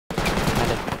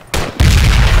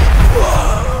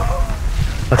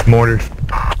That's mortars.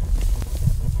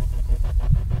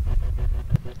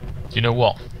 Do you know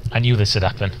what? I knew this would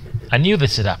happen. I knew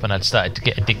this would happen. I'd started to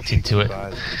get addicted to it.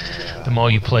 The more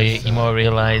you play it, you more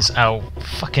realise how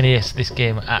fucking ace this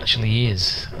game actually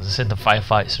is. As I said, the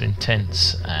firefights are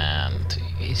intense, and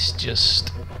it's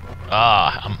just...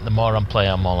 the more I'm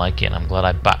playing, I'm more like it, and I'm glad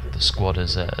I backed the squad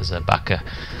as a backer.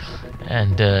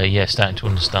 And yeah, starting to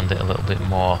understand it a little bit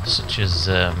more, such as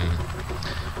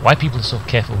why people are so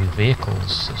careful with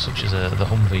vehicles, such as the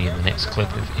Humvee in the next clip.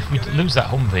 If we lose that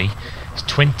Humvee, it's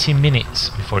 20 minutes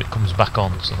before it comes back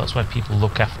on, so that's why people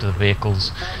look after the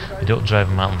vehicles. They don't drive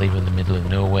them out and leave them in the middle of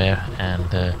nowhere,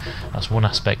 and that's one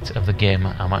aspect of the game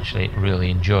I'm actually really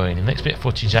enjoying. The next bit of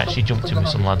footage I actually jumped in with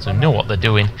some lads who know what they're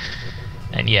doing,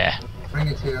 and yeah,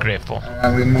 grateful.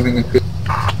 We're moving it.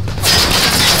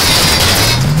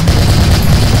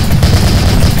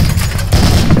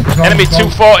 Enemy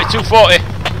 240, 240!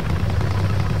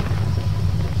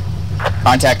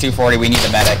 Contact 240, we need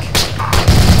a medic.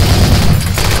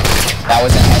 That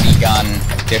was a heavy gun,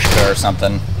 Dishka or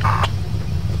something.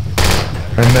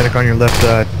 And medic on your left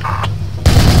side.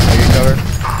 Are you covered?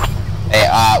 Hey,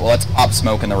 well, let's pop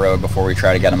smoke in the road before we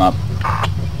try to get him up.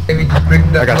 I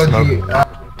got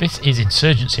smoke. This is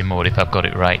insurgency mode, if I've got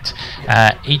it right.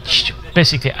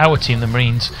 Basically our team, the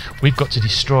Marines, we've got to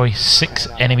destroy 6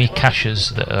 enemy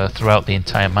caches that are throughout the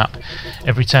entire map.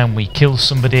 Every time we kill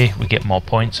somebody, we get more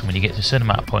points, and when you get to a certain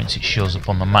amount of points, it shows up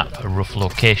on the map a rough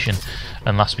location,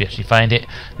 unless we actually find it.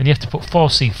 Then you have to put 4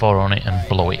 C4 on it and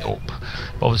blow it up.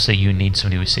 But obviously you need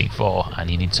somebody with C4, and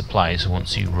you need supplies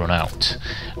once you run out.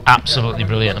 Absolutely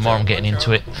brilliant. The more I'm getting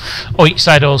into it. Oh, each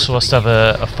side also has to have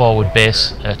a forward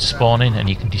base to spawn in, and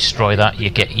you can destroy that, you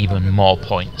get even more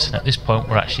points. And at this point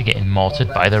we're actually getting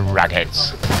mortared by the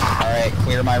raggards. Alright,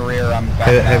 clear my rear, I'm back.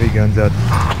 Heavy guns out.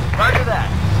 Roger that.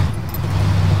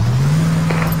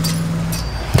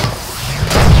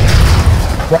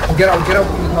 Get out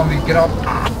from the zombie, get out.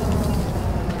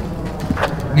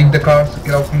 Leave the cars,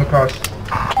 get out from the cars.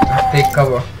 Take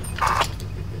cover.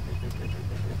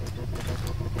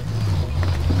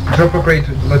 Drop a crate,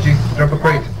 Logi, drop a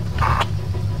crate.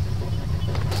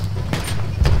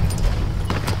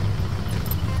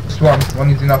 Just one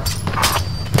is enough.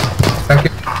 Thank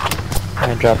you.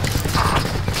 I dropped.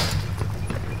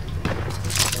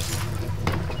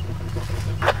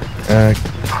 We're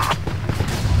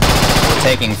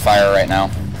taking fire right now.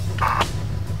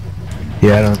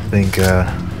 Yeah, I don't think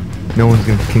no one's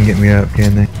can get me up,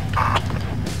 can they?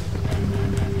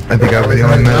 I think I was the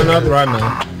only man. No, not right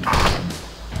now.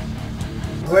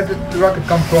 Where did the rocket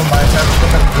come from? I have so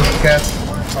many cats.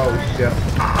 Oh shit.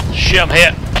 Shit, I'm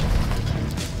here!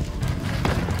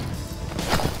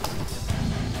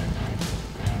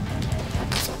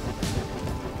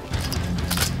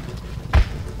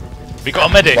 We got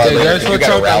a medic! Well, Hey guys, watch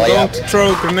out, I'm going to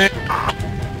throw a grenade.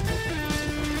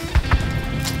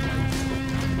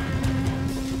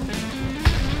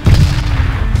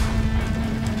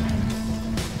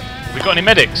 We got any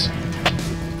medics?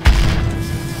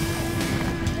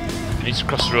 I need to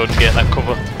cross the road and get that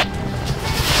cover.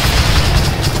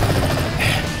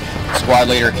 Squad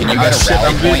leader, can you get a rally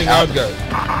I'm point bleeding out? out, guys.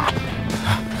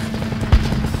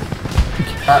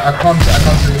 I can't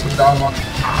really put down one.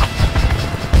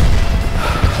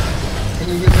 Can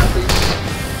you get that please?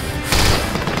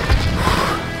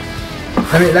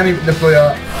 Let me deploy a...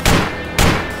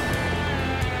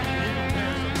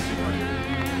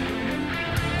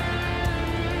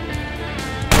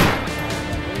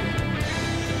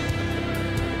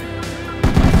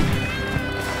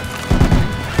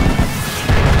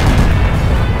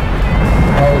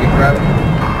 Holy crap.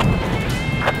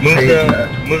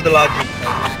 Move the logic.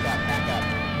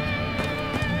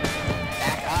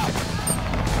 Back up.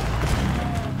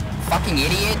 Fucking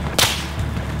idiot.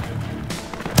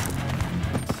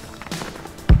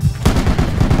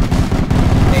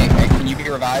 Hey, can you be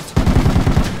revived?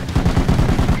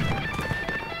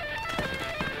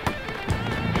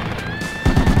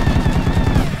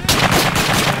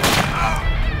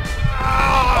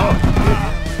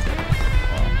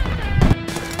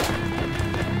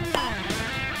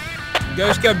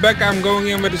 Guys, get back, I'm going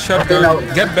in with the shotgun. now-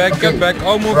 Get back,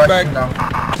 all move Right back. now.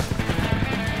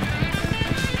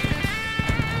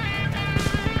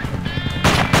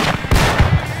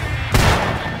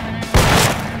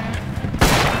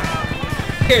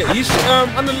 Okay, he's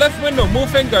on the left window.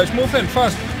 Move in, guys, move in,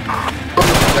 fast.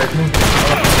 Guys, move.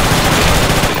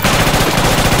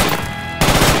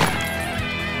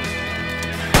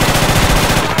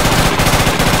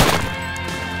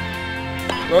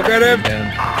 Go get him.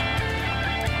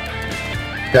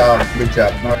 Good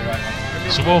job. No,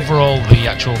 So overall the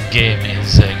actual game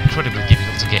is incredibly difficult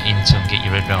difficult to get into and get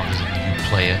your head around as a new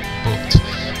player, but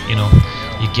you know,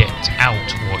 you get out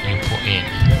what you put in,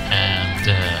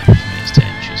 and for me it's 10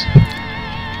 inches.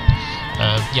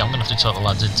 Yeah, I'm gonna have to talk the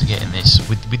lads into getting this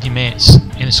with your mates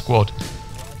in a squad,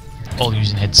 all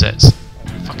using headsets.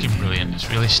 Fucking brilliant. It's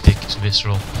realistic, it's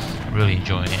visceral. I'm really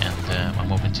enjoying it, and I'm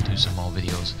hoping to do some more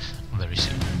videos very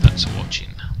soon. Thanks for watching.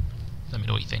 Let me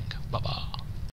know what you think. Bye bye.